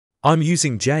I'm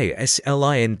using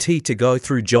JSLint to go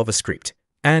through JavaScript,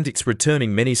 and it's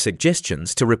returning many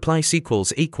suggestions to replace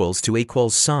equals to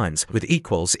equals signs with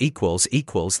equals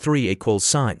 3 equals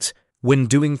signs when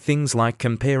doing things like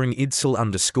comparing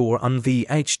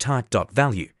idsel_unv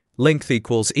type.value length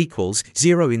equals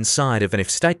 0 inside of an if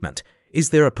statement.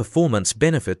 Is there a performance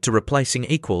benefit to replacing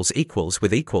equals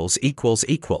with equals?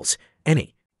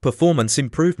 Any performance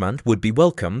improvement would be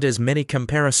welcomed as many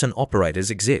comparison operators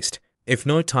exist. If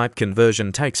no type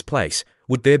conversion takes place,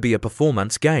 would there be a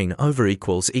performance gain over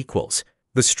equals?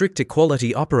 The strict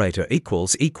equality operator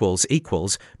equals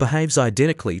behaves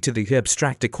identically to the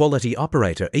abstract equality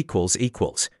operator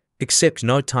equals, except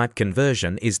no type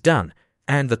conversion is done,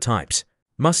 and the types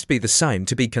must be the same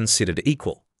to be considered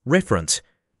equal. Reference: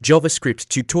 JavaScript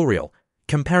tutorial.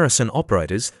 Comparison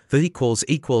operators. The equals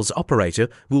operator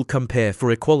will compare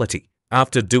for equality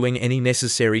after doing any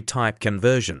necessary type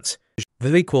conversions.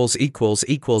 The equals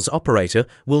operator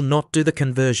will not do the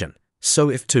conversion. So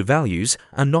if two values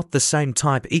are not the same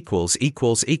type, equals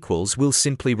will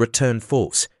simply return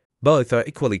false. Both are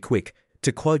equally quick.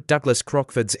 To quote Douglas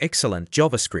Crockford's excellent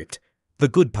JavaScript, the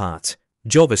good parts: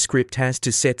 JavaScript has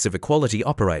two sets of equality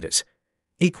operators,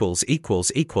 equals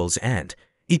and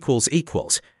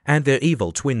and their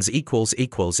evil twins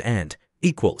equals and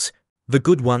equals. The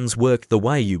good ones work the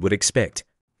way you would expect.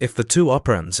 If the two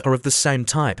operands are of the same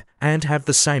type and have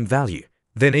the same value,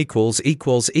 then equals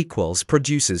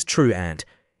produces true and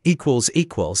equals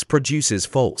produces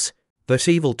false. That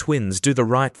evil twins do the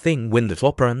right thing when the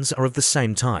operands are of the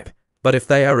same type, but if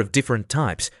they are of different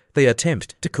types, they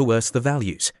attempt to coerce the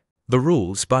values. The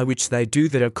rules by which they do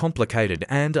that are complicated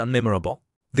and unmemorable.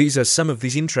 These are some of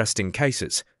these interesting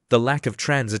cases. The lack of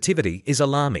transitivity is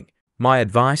alarming. My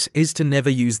advice is to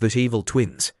never use the evil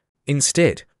twins.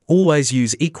 Instead, always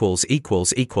use equals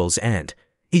and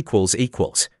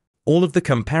equals. All of the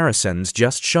comparisons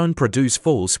just shown produce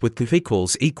false with the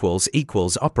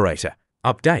equals operator.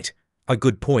 Update. A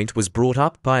good point was brought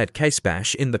up by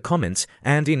 @casebash in the comments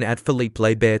and in @Philippe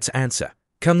Leibert's answer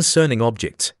concerning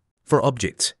objects. For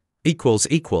objects, equals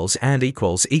and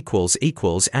equals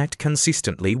act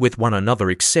consistently with one another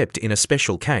except in a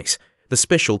special case. The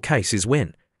special case is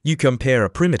when you compare a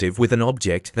primitive with an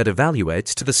object that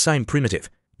evaluates to the same primitive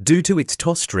due to its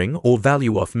toString or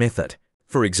value_of method.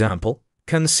 For example,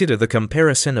 consider the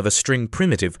comparison of a string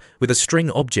primitive with a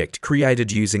string object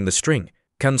created using the string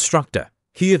constructor.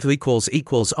 Here the equals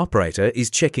operator is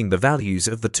checking the values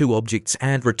of the two objects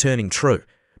and returning true,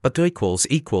 but the equals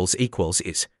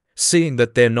is seeing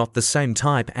that they're not the same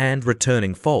type and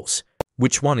returning false.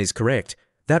 Which one is correct?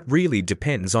 That really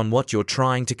depends on what you're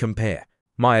trying to compare.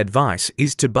 My advice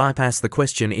is to bypass the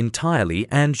question entirely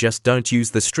and just don't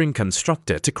use the string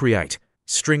constructor to create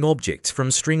string objects from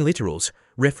string literals.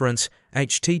 Reference: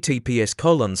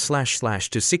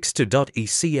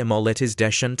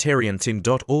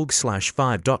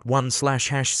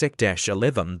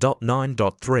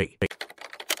 https://to62.ecmolletters-ontariantin.org/5.1/sec-11.9.3